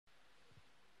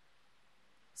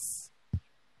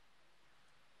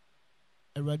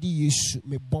Eradi Yesu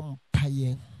me bom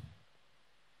paye.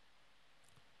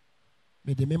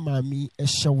 Me de me mami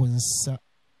esha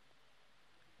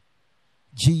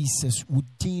Jesus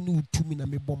udinu utumi na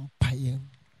me bom paye.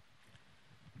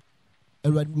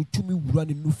 Eradi utumi wura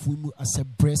ne nufu mu as a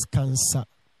breast cancer.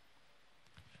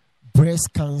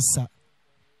 Breast cancer.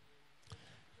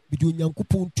 Bidu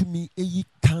nyankopon tumi eyi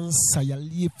cancer ya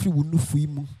lie firi wo nufu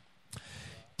mu.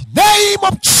 The name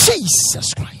of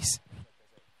Jesus Christ.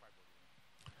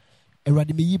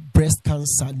 Eradi me yi breast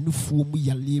cancer nufu mu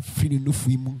ya lie firi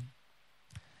nufu mu.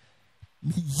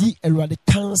 Me yi eradi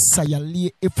cancer ya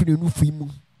lie firi nufu mu.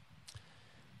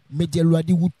 Me de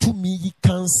eradi wutumi yi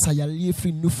cancer ya lie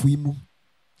firi nufu mu.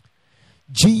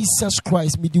 Jesus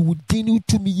Christ, me di wudini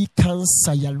to me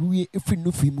cancer ya lie firi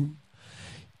nufu mu.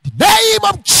 The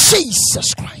name of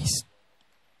Jesus Christ.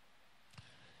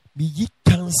 Me yi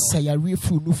cancer ya lie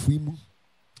firi nufu mu.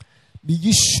 Me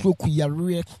yi stroke ya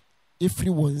lie firi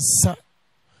wonsa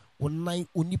wonai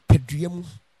oni pedua mu.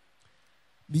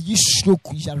 Me yi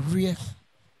stroke ya lie.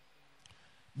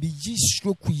 Me yi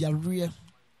stroke ya lie.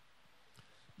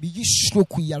 Me yi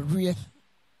stroke ya lie.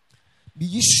 Me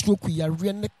yi stroke ya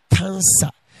lie ne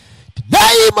cancer. The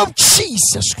name of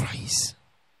Jesus Christ.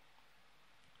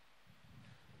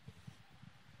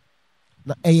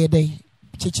 Na eyede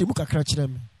cheche mu kakra kire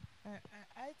me.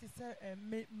 I say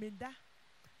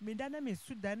meda na me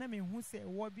suda na me hu se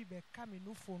wo bi be ka me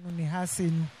no fo no ne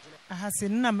hase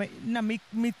na me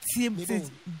tie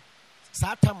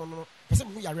satam no pese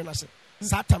me yare na se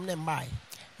satam na mai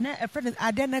na e friend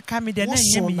ade na ka me de na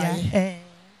nyem ya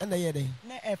na yede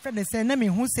na e friend say na me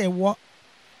hu se wo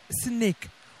snake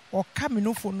o ka me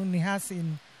no fo no ne hase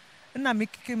no na me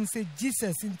kikem say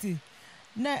Jesus nti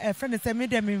na e friend say me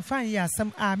de me fan ya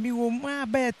asam a me wo ma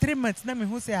ba 3 months na me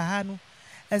hu se aha no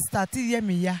e start ye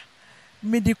me ya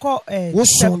me de ko wo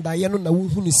sonda ye no na wo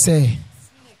hu ni say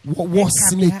wo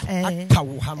snake aka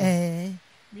wo ha no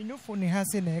me no fo ne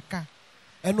hase na e ka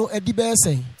eno edi be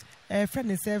say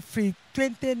friend say free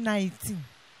 2019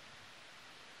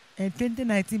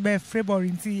 2019 by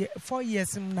February 4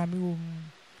 years na me wo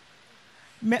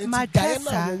my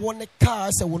cancer wo ne car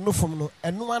say wo no from no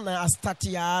eno na start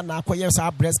ya na akoye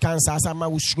sa breast cancer sa ma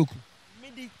wo stroke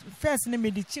me di first na me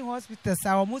di chi hospital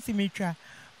sa o mo si me twa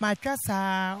ma twa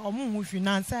sa o mo hu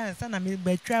finance sa na me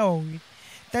be twa o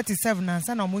 37 na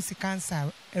sa na o mo si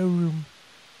cancer room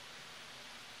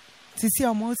sisi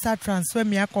o mo sa transfer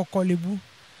me akokolebu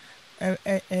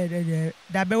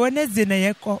da be Wednesday na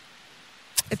ye ko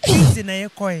Tuesday na ye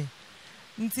ko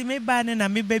nti me ba ne na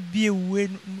me ba bie we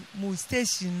mu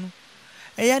station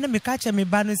eya na me ka che me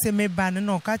ba no se me ba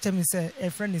no ka che me se e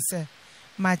friend se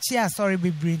ma chi a sorry be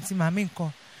nti ma me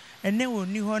nko ene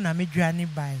woni ho na me dwane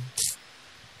bai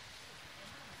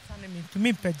sana me to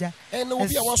me peja ene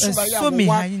obi a waso ba ya wo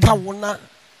ka wona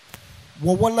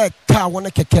wo wona ka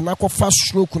wona keke na ko fa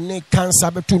stroke ne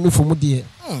cancer betu no for mu de.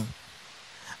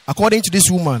 According to this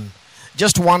woman,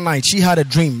 just one night she had a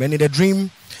dream, and in the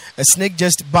dream a snake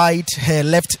just bit her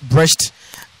left breast,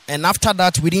 and after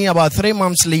that, within about 3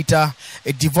 months later,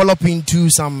 it developed into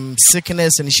some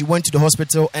sickness, and she went to the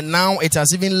hospital, and now it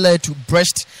has even led to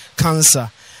breast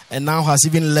cancer, and now has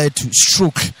even led to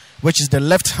stroke, which is the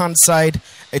left hand side.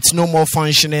 It's no more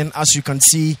functioning. As you can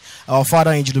see, our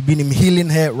father Angel Obinim healing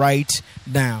her right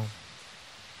now.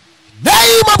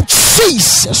 Name of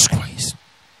Jesus Christ.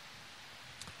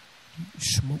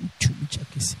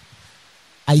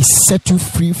 I set you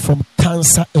free from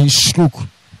cancer and stroke.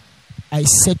 I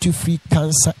set you free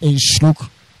cancer and stroke.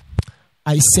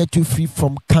 I set you free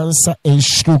from cancer and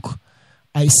stroke.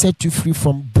 I set you free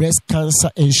from breast cancer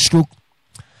and stroke.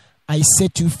 I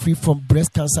set you free from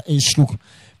breast cancer and stroke.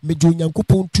 Me do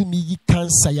nyankopon to me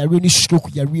cancer ya really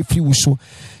stroke ya really free wo so.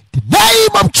 The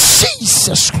name of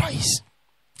Jesus Christ.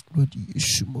 Lord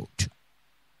Yeshua.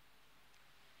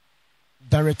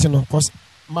 Directing of course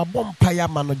my bomb paya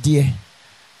mano dear.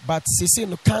 But sisi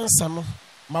no cancer no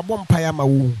my bomb paya ma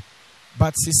wo.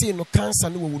 But sisi no cancer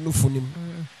no wo no funim.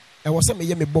 E wo se me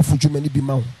ye me bofu dwuma ni bi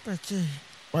ma wo.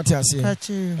 What I say?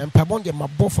 And pabon de my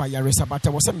bofa ya resa but I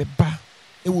was me ba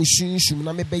e wo shunshum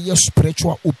na me be ye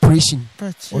spiritual operation.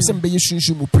 O se me be ye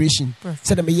shunshum operation.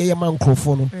 Say na me ye man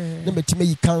crofo no. Na me ti me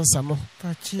yi cancer no.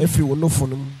 Every wo no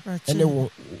funum. Ene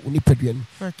wo ni padua no.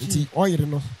 Nti oyire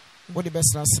no. What the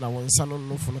best last one son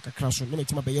no for like a crash, no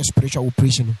make my spiritual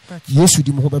operation. Yes, you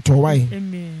didn't hope to why.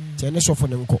 Tennis of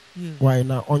an uncle. Why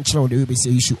now on child they will be say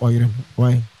issue oil.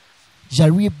 Why?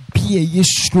 Jari be a yes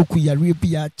stroke, Yari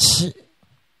be a chi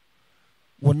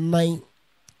 19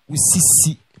 we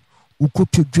see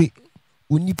Ukoto Drake,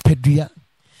 Uni Pedria,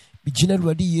 be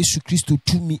generally Yesu Christo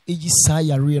to me, Agi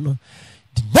Saya Reno.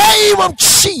 The name of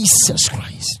Jesus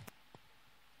Christ.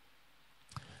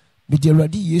 May the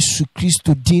Radi Yesu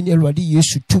Christo din Radi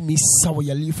Yesu to me saw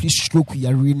ya leafy stroke ya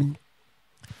rin.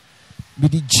 May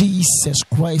the Jesus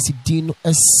Christ din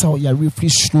saw ya leafy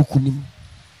stroke nim.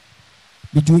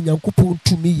 May the Yankupon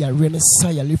to me ya ren sa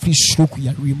ya leafy stroke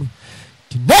ya rim.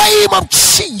 The name of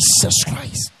Jesus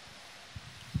Christ.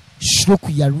 Stroke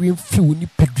ya rim few ni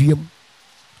pedrium.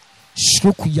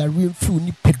 Stroke ya rim few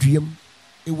ni pedrium.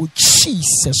 It was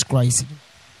Jesus Christ.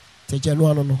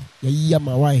 Tejano no ya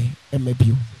ma why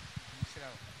maybe.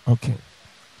 Okay.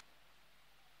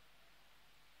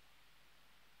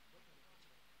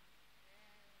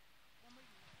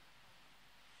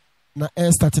 Na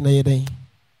starting na yeden.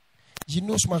 You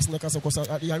know smash na kasa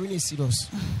kosa you are really serious.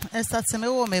 Start me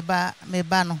wo me ba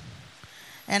no.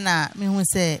 Na me hu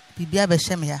se bibia be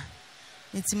hye me ya.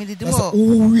 Intimi di mo.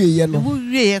 Wo wie ye no. Wo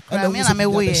wie ye kra me na me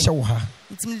wo ye.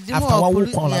 Intimi di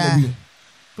mo.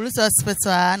 Police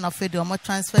hospital na fe de omo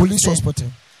transfer. Police hospital.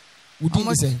 Would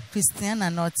you say Christian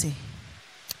and naughty?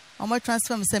 Omo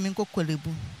transfer me say me ko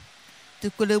Kolebu. To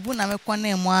Kolebu na me kwana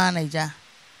emu anaja.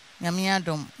 Nyame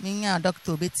adom, me nya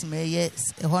doctor betime ye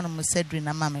ho no mo sedri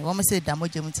na mame. Wo mo say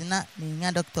damoje muti na me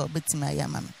nya doctor betime ya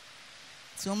mame.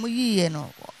 So omo yiye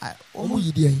no,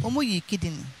 omo yi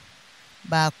kidney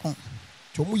baako.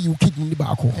 To omo yi kidney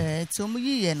baako. To omo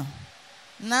yiye no.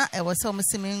 Na e wo say omo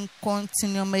say me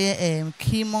continue me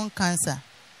chemo cancer.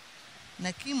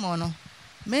 Na chemo no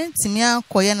mentimi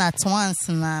akoye na twans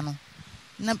na no.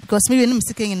 Na because me nim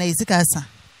sika nyina izika asa.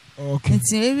 Okay.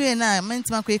 Ntimi na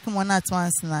mentimi akoye chemo na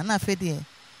twans na afede.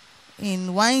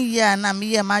 In 1 year na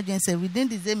me emergency within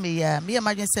the same year me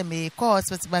emergency me call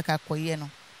hospital back akoye no.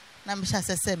 Na me sha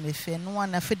se me fe no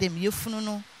na afede me yefunu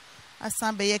no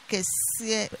asan be ye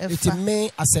kese efa. It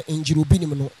me as a injury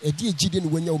Obinim no e di ejide no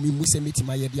wanya o me mu se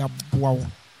metima ye de aboa wo.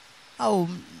 Oh,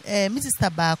 Mr.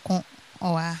 Baako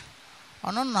owa.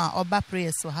 Ono na oba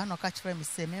prayer so ha no ka kire me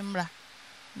se memra.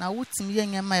 Na wutimi ye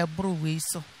nyama e bro we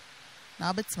so.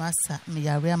 Na obetima asa me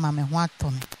yare ama me ho ato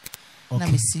me. Na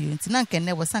me see you. Ntina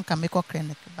nkene wo sanka me ko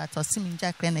clinic but osimi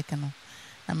nja clinic no.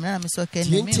 Na me na me so ke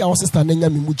ni me. Ntia o sister na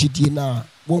nya me mu gidie na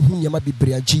wo hu nyama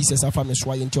bibria Jesus afa me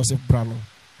so aye ntia o se bra no.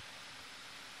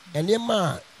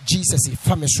 Enema Jesus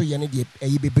fa me so ye ne de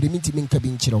ayi bebre mi ntimi nka bi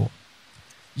nkire wo.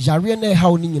 Yare na ha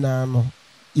oni nyina no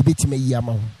ebetime yi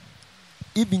ama ho.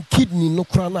 Even kidney no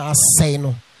kra na asai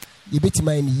no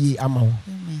yebetime ni yi ama ho.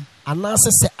 Anase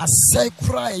se asai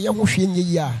kra ye ho hwe nye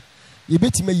yi a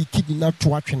yebetime yi kidney na to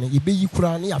atwene yebeyi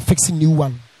kra na ya fix new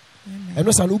one.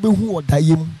 Eno sa no behu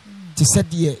odayem ti said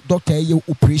the doctor ye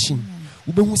operation.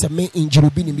 Ubehu se me injury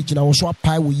bi ni mi gina wo so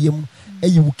apai wo yem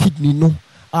ayi wo kidney no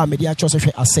a me dia cho se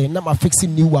hwe asai na ma fix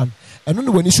new one. Eno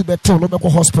no wani so beto no be ko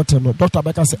hospital no doctor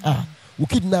beka say wo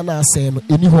kidney na asai no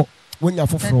eni ho wonya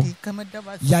foforo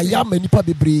ya manipa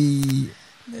bebre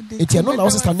eti eno na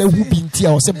sister na hu binti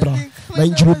a o se bra na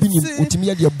injury Obinim otimi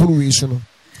ya de buru we so no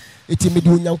eti me de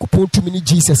onyankopon tumi ni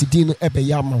Jesus din ebe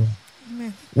ya ma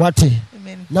wate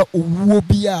na owuo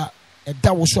bi a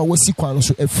eda wo so a wasi kwan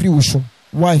so afiri wo so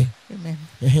why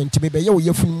enti me be ye wo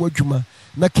yefunu mu adwuma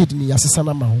na kidney ya sesa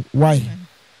na ma ho why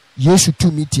Yesu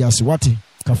tumi ti ase wate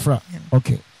kafra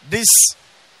okay.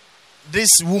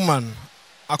 This woman,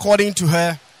 according to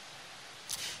her,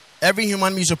 every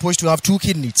human being is supposed to have 2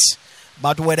 kidneys.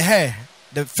 But with her,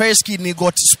 the first kidney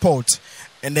got spoiled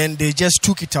and then they just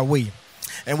took it away.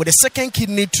 And with the second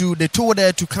kidney too, they told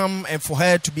her to come and for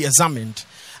her to be examined.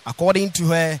 According to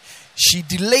her, she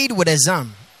delayed with the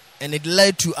exam and it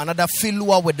led to another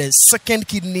failure with the second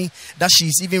kidney that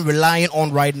she's even relying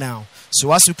on right now.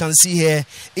 So as you can see here,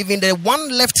 even the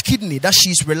one left kidney that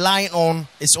she's relying on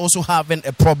is also having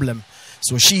a problem.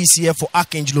 So she is here for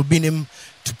Archangel Obinim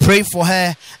to pray for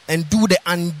her and do the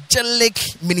angelic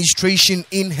ministration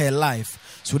in her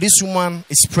life. So this woman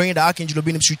is praying that Archangel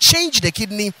Obinim should change the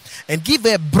kidney and give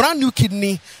her a brand new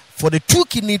kidney for the 2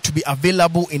 kidney to be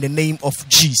available in the name of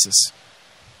Jesus.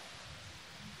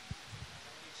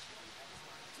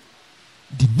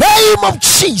 The name of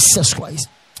Jesus Christ.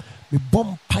 Me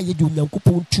bom paye de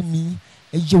onyankopon tumi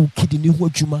eye wo kidney ho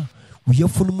adwuma. Wo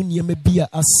yefunu mu niam bia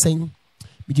asen.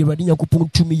 Me de rade nyankopon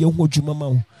tumi ye ho adwuma ma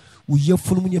wo. Wo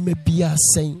yefunu mu niam bia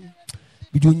asen.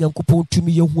 Me de onyankopon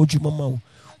tumi ye ho adwuma ma wo.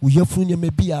 Wo yefunu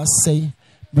niam bia asen.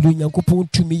 Me de onyankopon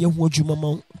tumi ye ho adwuma ma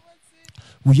wo.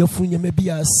 Wo yefunu niam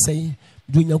bia asen.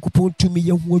 Me de onyankopon tumi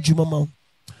ye ho adwuma ma wo.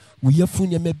 Wo yefunu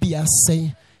niam bia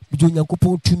asen. Me de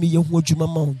onyankopon tumi ye ho adwuma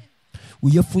ma wo. Wo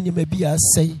yefunu niam bia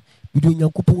asen. Me de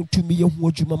onyankopon tumi ye ho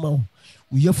adwuma ma wo.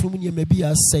 Wo yefunu niam bia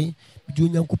asen. Me de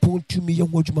onyankopon tumi ye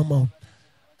ho adwuma ma wo.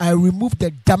 I remove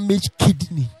the damaged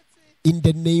kidney in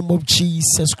the name of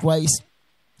Jesus Christ.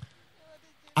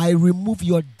 I remove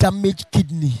your damaged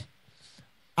kidney.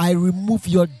 I remove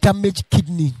your damaged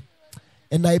kidney.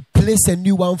 And I place a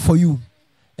new one for you.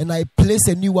 And I place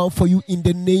a new one for you in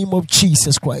the name of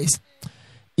Jesus Christ.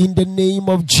 In the name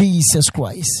of Jesus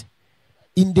Christ.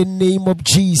 In the name of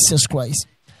Jesus Christ.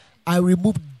 I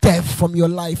remove death from your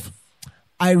life.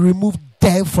 I remove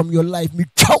death from your life.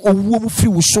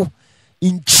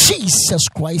 In Jesus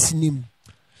Christ's name.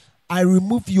 I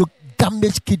remove your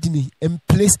damaged kidney and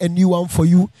place a new one for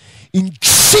you. In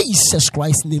Jesus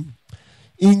Christ's name.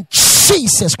 In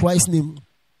Jesus Christ's name.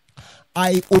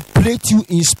 I operate you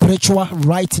in spiritual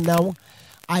right now.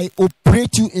 I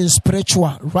operate you in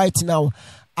spiritual right now.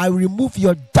 I remove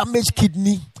your damaged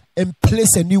kidney and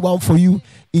place a new one for you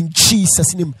in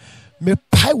Jesus' name. Me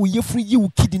pay will you free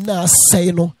you kidney now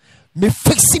say no. Me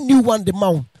fix a new one the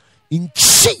mount in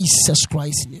Jesus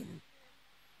Christ's name.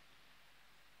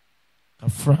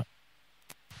 Afra.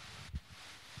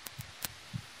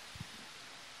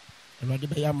 Everybody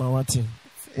be ya mawati.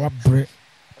 What bread?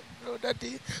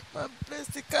 Daddy, my place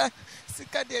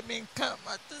sika de minka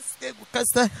matus de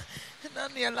gukasa na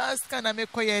ne last kana me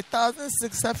koye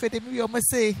 1,600 afede mi yo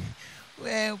say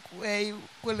we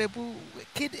kolebu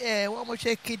kid wo mo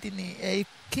che kidney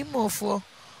kimofo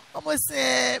o mo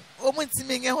say o mo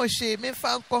ntimi nye ho hwe me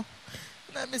fa nko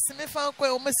na me si me fa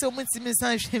nko o mo say o mo ntimi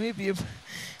san hwe me biem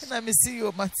na me si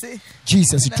yo mate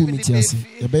Jesus to me tiasi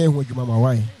e be hu adwuma ma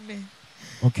why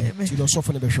okay ti lo so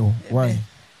for ne be show why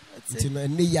Tino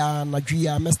ni ya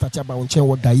nadwia mesta chaba wonche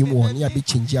wo dai mu on ya be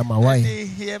change ama why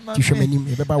ti hwemanim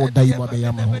e be ba wo dai mu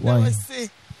abeya ma why.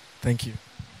 Thank you.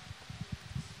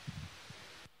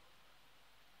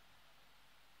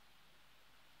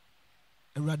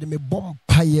 Erade me bom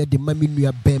paye de mami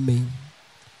nua beme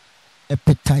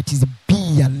hepatitis B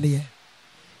yale.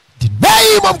 The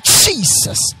name of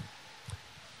Jesus.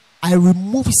 I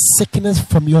remove sickness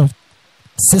from your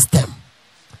system.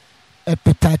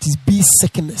 Hepatitis B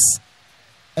sickness.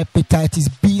 Hepatitis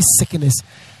B sickness.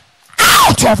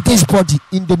 Out of this body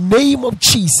in the name of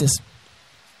Jesus.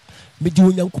 Medi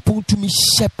onyankopon to me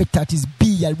hepatitis B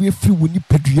ya refri woni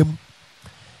paduam.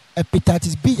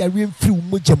 Hepatitis B ya refri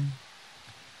womojam.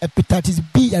 Hepatitis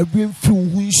B ya refri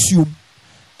wonsuom.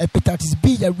 Hepatitis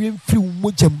B ya refri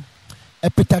womojam.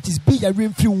 Hepatitis B ya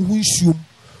refri wonsuom.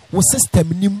 Wo system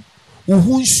nim, wo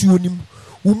honsuo nim,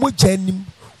 wo moja nim,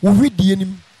 wo hwedie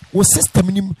nim. Wo system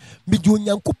nim medi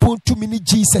onyankopon to me ni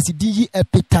Jesus di yi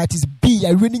hepatitis B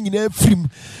I running in every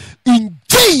in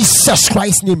Jesus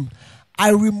Christ's name.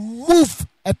 I remove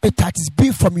hepatitis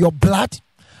B from your blood,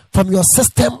 from your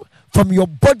system, from your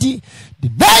body. The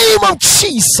name of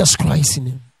Jesus Christ's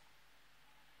name.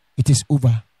 It is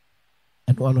over.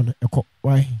 And one on echo.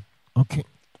 Why? Okay.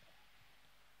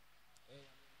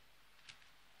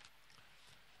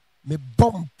 Me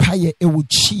bomb paye e wo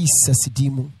Jesus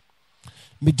dimu.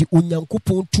 Me di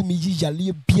onyankopon to me yi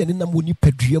yale bia ne na moni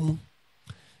padua mu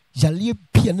yale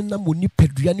bia ne na moni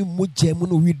padua ne mogya mu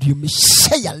no video me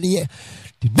hye yale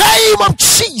the name of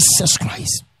Jesus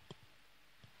Christ.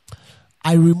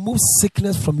 I remove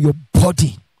sickness from your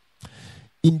body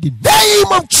in the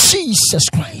name of Jesus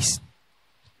Christ.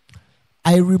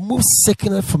 I remove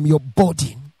sickness from your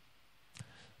body.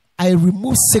 I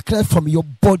remove sickness from your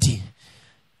body.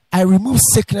 I remove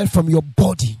sickness from your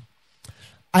body.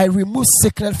 I remove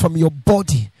sickness from your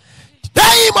body. The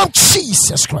name of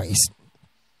Jesus Christ.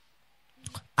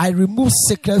 I remove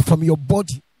sickness from your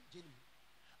body.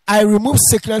 I remove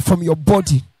sickness from your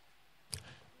body.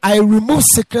 I remove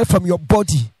sickness from your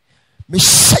body. Me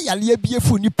shayale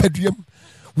biefu ni peduam.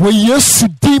 Wo Yesu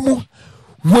dimu.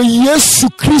 Wo Yesu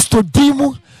Kristo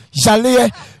dimu. Jale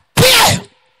pie.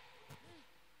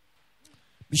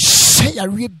 Me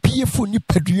shayale biefu ni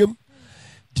peduam.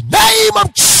 The name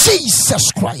of Jesus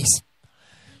Christ.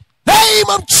 Name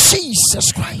of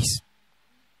Jesus Christ.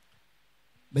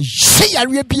 May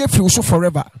you be a so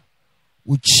forever.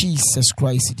 With Jesus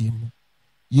Christ dim.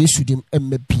 Yesu dim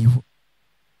emmepiu.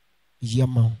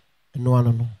 Yama.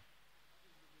 No.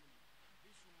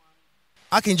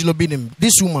 Archangel Obinim,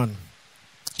 this woman,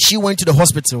 she went to the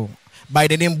hospital by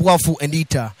the name Buafu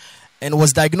Anita and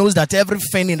was diagnosed that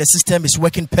everything in the system is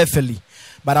working perfectly.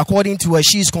 But according to her,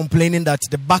 she is complaining that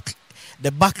the back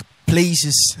place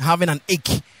is having an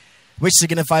ache, which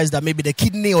signifies that maybe the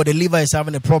kidney or the liver is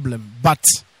having a problem. But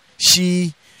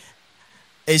she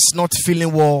is not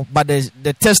feeling well. But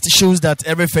the test shows that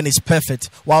everything is perfect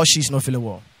while she's not feeling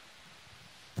well.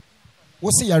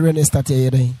 What's the arena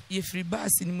started? If you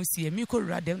pass in Musia, Miko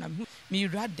Radem, me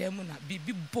Radem, be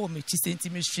born me, she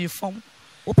sent me straight from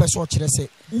O person kyerɛ sɛ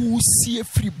usie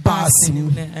free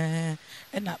basin.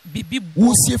 Ena bibi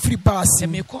usie free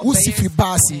basin. Usie free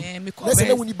basin. Let's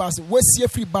say when you basin, we sie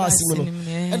free basin no.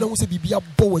 Ena wo sɛ bibi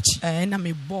abɔ wachi. Ena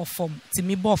me bɔ form, ti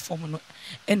me bɔ form no.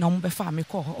 Ena ɔmo bɛfa me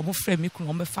kɔ, ɔmo frɛ me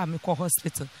kunu, ɔmo bɛfa me kɔ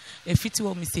hospital. Efiti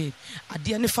wo me say,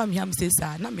 adeɛ ne fa me ha me say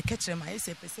saa, na me kɛkyerɛ ma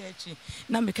ɛsɛ pɛsɛ akyi.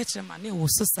 Na me kɛkyerɛ ma ne wo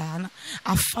so saa na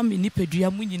afa me nipadua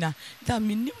mu nyina. Da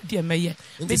me nim deɛ mɛyɛ.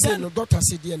 Nti sɛ no doctor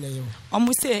say deɛ na yɛ.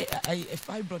 Ɔmo say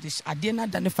fibroid adeɛ na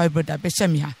da ne fibroid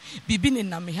abɛhyɛ me ha. Bibi ne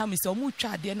na me ha me say ɔmo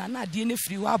twa adeɛ na adeɛ ne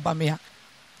firi wa aba me ha.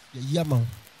 Yɛ yama.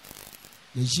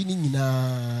 Yɛ yini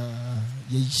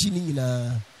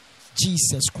nyina.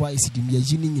 Jesus Christ dim yɛ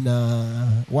yini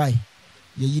nyina. Why?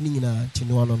 Yɛ yini nyina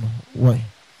tino no. Why?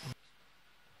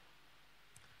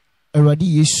 Awurade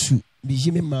Yesu bi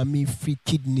yi me maame free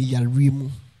kidney yare mu.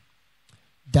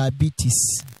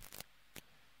 Diabetes.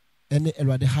 And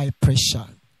awurade high pressure.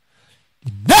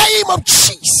 The name of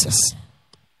Jesus.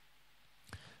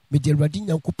 Me de awurade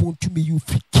Nyankopɔn tumi you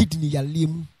free kidney yare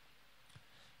mu.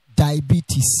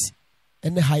 Diabetes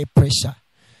and high pressure.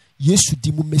 Yesu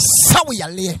di mu mesawo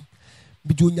yare.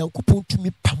 Me de Nyankopɔn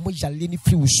tumi pamo yare ni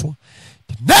free so.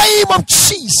 The name of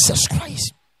Jesus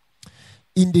Christ.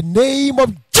 In the name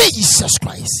of Jesus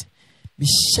Christ. Me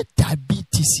shed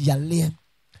diabetes yare.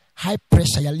 High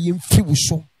pressure yare free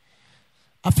so.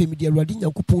 Afi me de awurade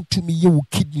Nyankopɔn tumi ye wo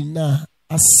kidney na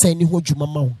asɛn ho adwuma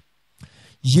ma wo.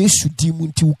 Yesu di mu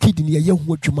nti wo kidney ye ho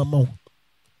adwuma ma wo.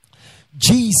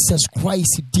 Jesus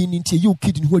Christ di nti ye wo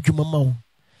kidney ho adwuma ma wo.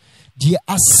 Die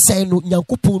asɛn no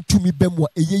Nyankopɔn tumi bɛm a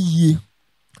ɛyɛ yie.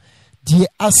 Die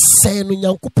asɛn no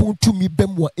Nyankopɔn tumi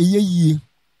bɛm a ɛyɛ yie.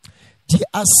 Die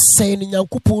asɛn no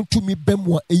Nyankopɔn tumi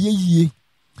bɛm a ɛyɛ yie.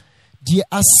 Die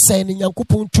asɛn no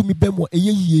Nyankopɔn tumi bɛm a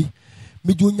ɛyɛ yie.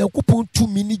 Me do Nyankopɔn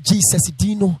tumi ni Jesus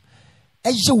di no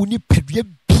ɛyɛ wo ni pedua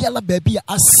biala baabi a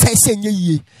asɛsɛ nyɛ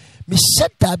yie. Me hyɛ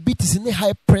diabetes ni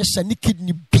high pressure ni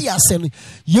kidney bi asɛn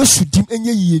Yesu dim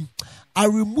ɛnyɛ yie. I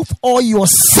remove all your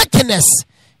sickness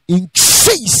in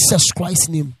Jesus Christ's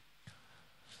name.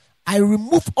 I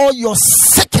remove all your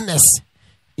sickness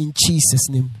in Jesus'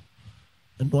 name.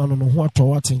 And no what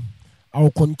I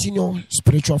will continue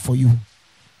spiritual for you.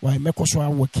 Why make us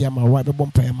work here my wife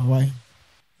bomb pay my wife.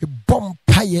 A bomb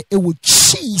pie e wo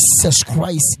Jesus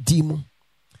Christ dim.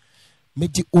 Me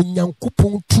di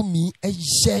onyankopon tumi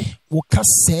ehye wo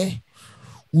kase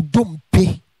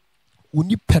udompe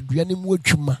oni padua ne mu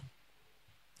adwuma.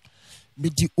 Me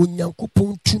di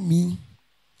onyankopon tumi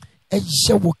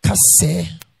ehye wo kase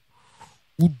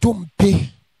udompe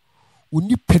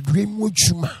oni padua mu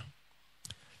adwuma.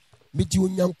 Me di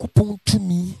onyankopon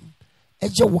tumi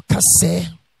ehye wo kase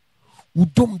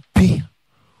udompe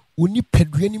oni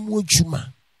padua ne mu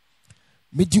adwuma.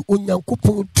 Me di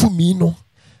onyankopon tumi no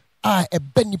a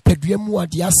ebe ni padua mu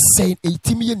ade asɛn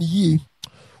etimi ye ne yie.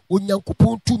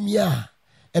 Onyankopɔn tumi a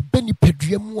ebe ni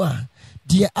padua mu a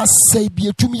de asɛn bi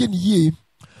etumi ye ne yie.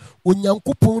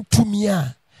 Onyankopɔn tumi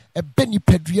a ebe ni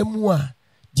padua mu a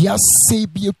de asɛn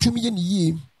bi etumi ye ne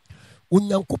yie.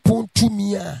 Onyankopɔn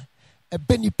tumi a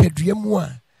ebe ni padua mu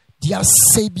a de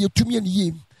asɛn bi etumi ye ne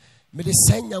yie. Me de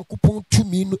sɛ Nyankopɔn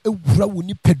tumi no ewura wo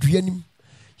ni padua nim.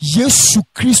 Yesu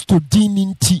Kristo din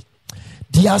nti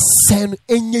de asɛn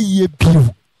enye ye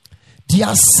bio. De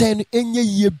asɛn enye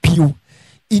ye bio.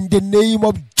 In the name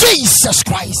of Jesus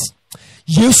Christ.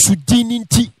 Yesu din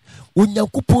nti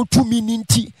Onyankopɔn tumi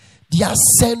nti de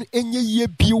asɛn enye ye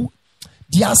bio.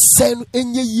 De asɛn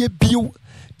enye ye bio.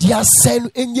 De asɛn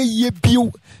enye ye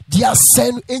bio. De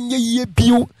asɛn enye ye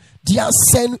bio. De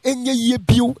asɛn enye ye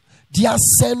bio. De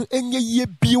asɛn enye ye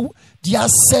bio. De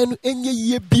asɛn enye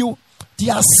ye bio. De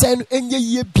asɛn enye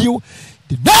ye bio.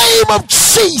 The name of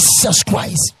Jesus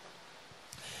Christ.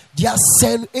 De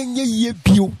asɛn enye ye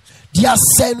bio. De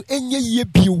asɛn enye ye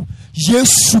bio.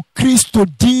 Yesu Kristo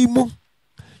dimo.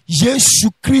 Yesu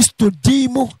Kristo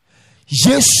dimo.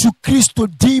 Yesu Kristo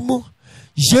dimo.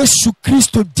 Yesu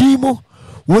Kristo dimo.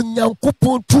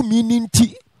 Onyankopɔn tumi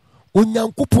ninti.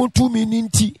 Onyankopɔn tumi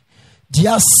ninti. De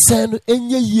asɛn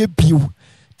enye ye bio.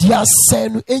 De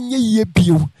asɛn enye ye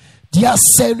bio. De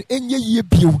asɛn enye ye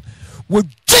bio. With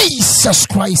Jesus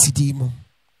Christ dimo.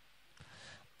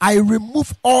 I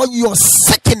remove all your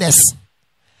sickness.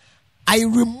 I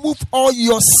remove all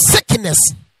your sickness.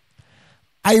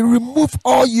 I remove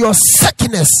all your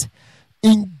sickness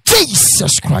in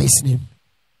Jesus Christ's name.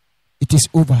 It is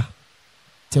over.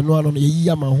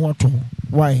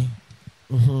 Why?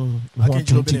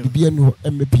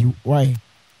 Why?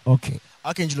 Okay.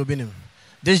 Archangel Obinim,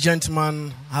 this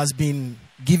gentleman has been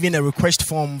given a request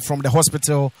form from the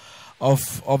hospital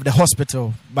of the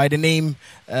hospital by the name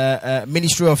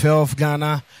Ministry of Health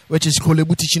Ghana, which is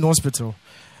Kolebu Teaching Hospital.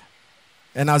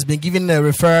 and has been given a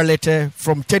referral letter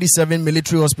from 37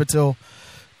 Military Hospital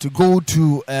to go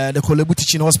to the Kolebu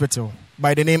Teaching Hospital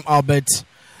by the name Albert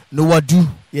Nowadu,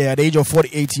 at the age of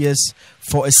 48 years,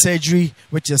 for a surgery,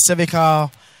 which is a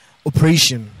cervical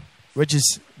operation, which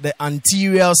is the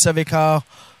anterior cervical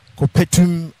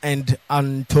copetum and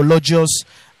antologous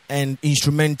and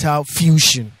instrumental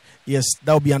fusion. Yes,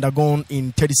 that will be undergone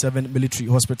in 37 Military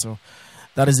Hospital.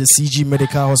 That is the CG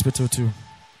Medical Hospital too.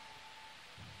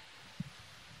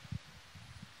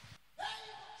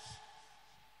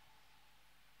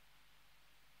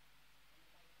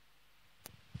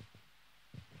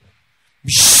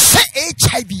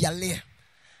 HIV,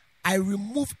 I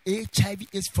remove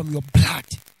HIV/AIDS from your blood.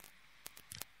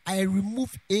 I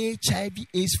remove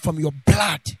HIV/AIDS from your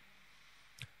blood.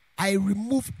 I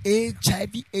remove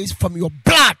HIV/AIDS from your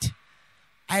blood.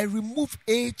 I remove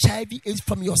HIV/AIDS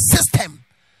from your system.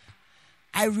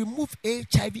 I remove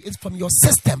HIV/AIDS from your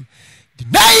system. The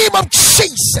name of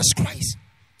Jesus Christ.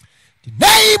 The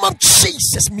name of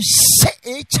Jesus. Me say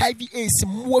HIV/AIDS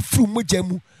more from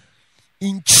Mujamu.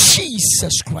 In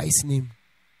Jesus Christ's name.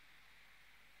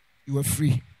 You are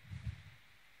free.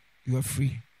 You are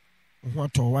free.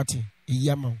 What or what?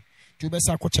 Yama. You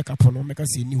better go check up on no make us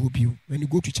see new you. When you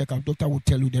go to check up, doctor will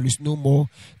tell you there is no more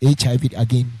HIV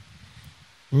again.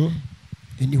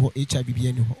 Anyhow, HIV be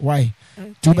anyhow. Why?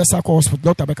 You better go hospital.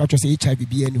 Doctor better just say HIV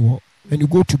be anyhow. When you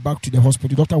go back to the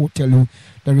hospital, doctor will tell you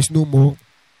there is no more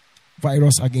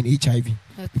virus again, HIV,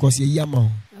 because you're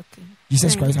yama. Okay.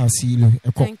 Jesus Christ has sealed.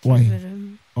 Why?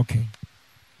 Okay.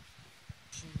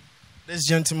 This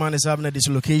gentleman is having a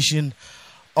dislocation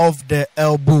of the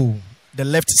elbow, the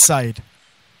left side.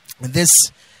 And this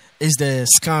is the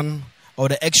scan or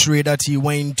the x-ray that he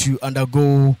went to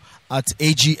undergo at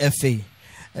AGFA.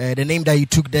 The name that he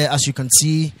took there, as you can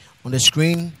see on the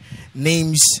screen,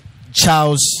 names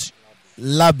Charles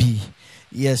Labby.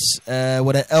 Yes,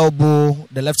 with the elbow,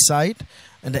 the left side,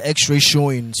 and the x-ray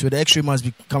showing. So the x-ray must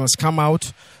come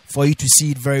out for you to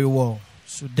see it very well.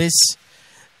 So this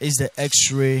is the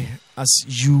x-ray as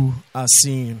you are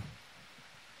seeing.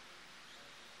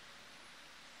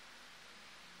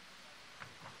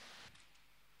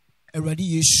 Erade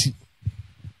Yesu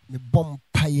me bom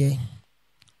paye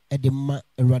edema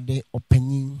erade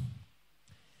opanyin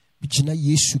bijina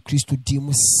Yesu Kristo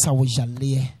dimu sawo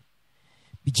yale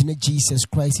bijina Jesus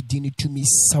Christ dini to me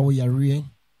sawo yare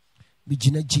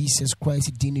bijina Jesus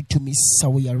Christ dini to me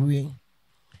sawo yare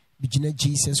bijina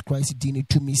Jesus Christ dini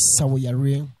to me sawo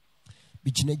yare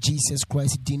bijina Jesus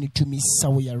Christ dini to me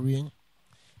sawo yare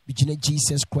bijina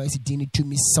Jesus Christ dini to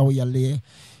me sawo yale.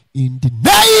 In the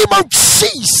name of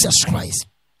Jesus Christ.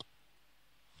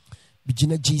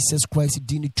 Bijina Jesus Christ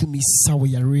dini to me sawo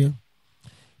yare.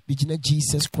 Bijina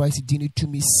Jesus Christ dini to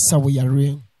me sawo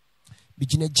yare.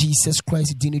 Bijina Jesus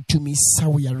Christ dini to me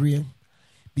sawo yare.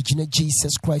 Bijina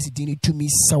Jesus Christ dini to me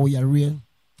sawo yare.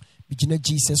 Bijina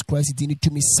Jesus Christ dini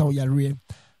to me sawo yare.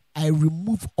 I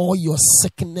remove all your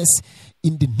sickness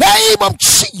in the name of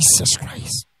Jesus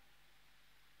Christ.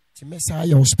 Timesa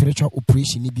your spiritual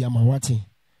operation ni bi amawati.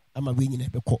 Ama we nyina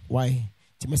beko why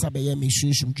timesa be ye me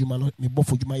sunsun djuma no me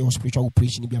bofo djuma your spiritual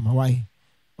operation bi ama why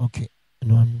okay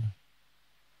no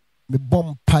me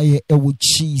bom paye ewo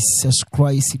Jesus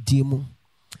Christ dimu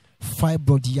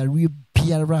fibroid yare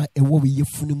biara ewo we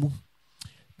yefunu mu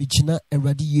bi gina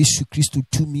Erade Yesu Kristo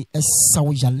tumi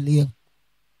esawo yale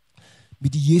bi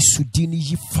di Yesu dini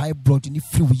yi fibroid ni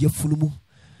free we yefunu mu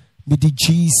bi di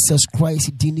Jesus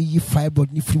Christ dini yi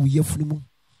fibroid ni free we yefunu mu.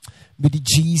 Medi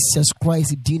Jesus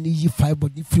Christ dini yi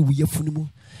fibroid ni free we yefunu.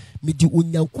 Medi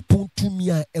onyankopon tumi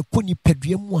a ekoni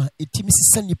pedua mu a etimi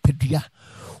sisa ni pedua.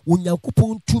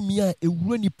 Onyankopon tumi a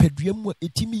ewura ni pedua mu a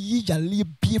etimi yi yale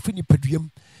bie free ni pedua mu.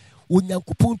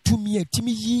 Onyankopon tumi a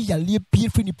etimi yi yale bie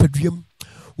free ni pedua mu.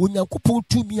 Onyankopon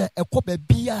tumi a ekoba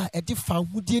bia ede fa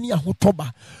ahudie ni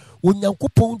ahotoba.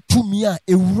 Onyankopon tumi a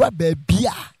ewura ba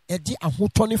bia ede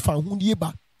ahoto ni fa ahudie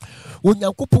ba.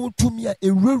 Onyankopon tumi a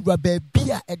ewura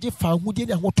baabi a ede fa ahudie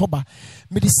ne ahotoba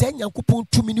me de say nyankopon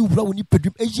tumi ni wura woni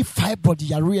pedum eyi fibroid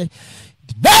yare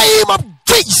the name of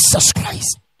Jesus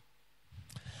Christ.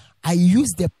 I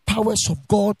use the powers of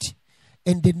God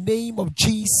in the name of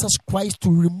Jesus Christ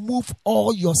to remove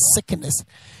all your sickness.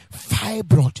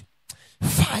 Fibroid.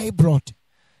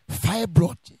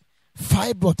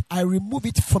 I remove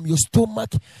it from your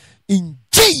stomach in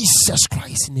Jesus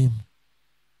Christ's name.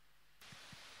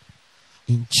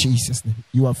 In Jesus' name,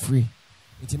 you are free.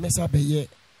 It's a mess up here.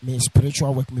 Me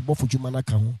spiritual work, me bofu jumana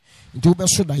kahu. Into be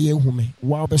so da ye hume.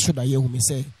 Wow be so da ye hume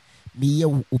say me ye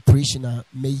operation a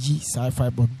me yi sci-fi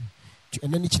body.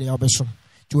 And then it's na be so.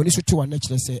 To when you to one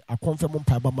nature say, I confirm on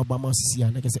Pabama Sisia,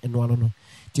 and I say, and one.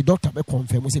 The doctor be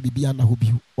confirm, say, be under who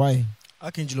be. Why?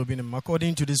 Obinim,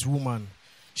 according to this woman,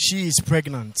 she is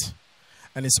pregnant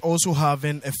and is also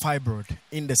having a fibroid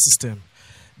in the system.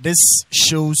 This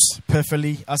shows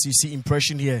perfectly, as you see,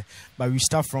 impression here. But we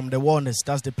start from the wellness.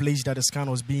 That's the place that the scan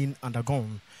was being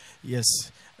undergone. Yes,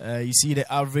 you see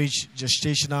the average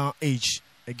gestational age.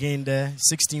 Again, there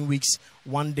 16 weeks,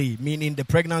 1 day. Meaning the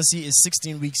pregnancy is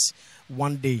 16 weeks,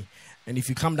 1 day. And if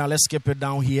you come down, let's skip it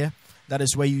down here. That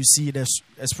is where you see the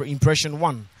as for impression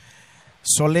 1.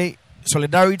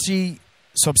 Solidarity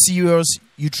subserous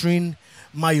uterine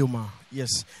myoma.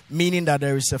 Yes, meaning that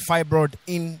there is a fibroid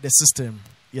in the system.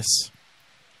 Yes.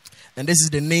 And this is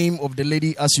the name of the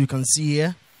lady, as you can see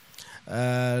here.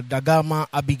 Dagama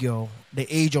Abigail, the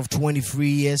age of 23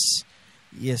 years.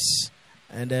 Yes.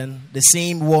 And then the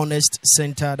same wellness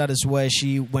center, that is where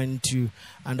she went to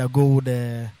undergo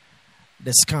the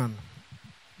scan.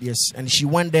 Yes. And she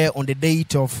went there on the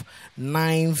date of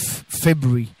 9th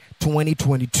February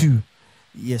 2022.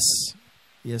 Yes.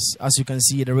 Yes. As you can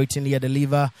see, the rating here, the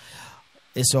liver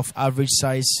is of average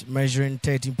size, measuring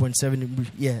 13.7.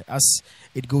 Yeah, as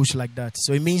it goes like that.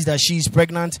 So it means that she is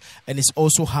pregnant and is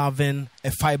also having a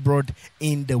fibroid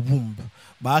in the womb.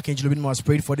 But Archangel Obinim has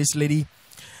prayed for this lady,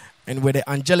 and with the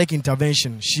angelic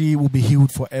intervention, she will be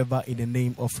healed forever in the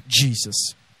name of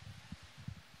Jesus.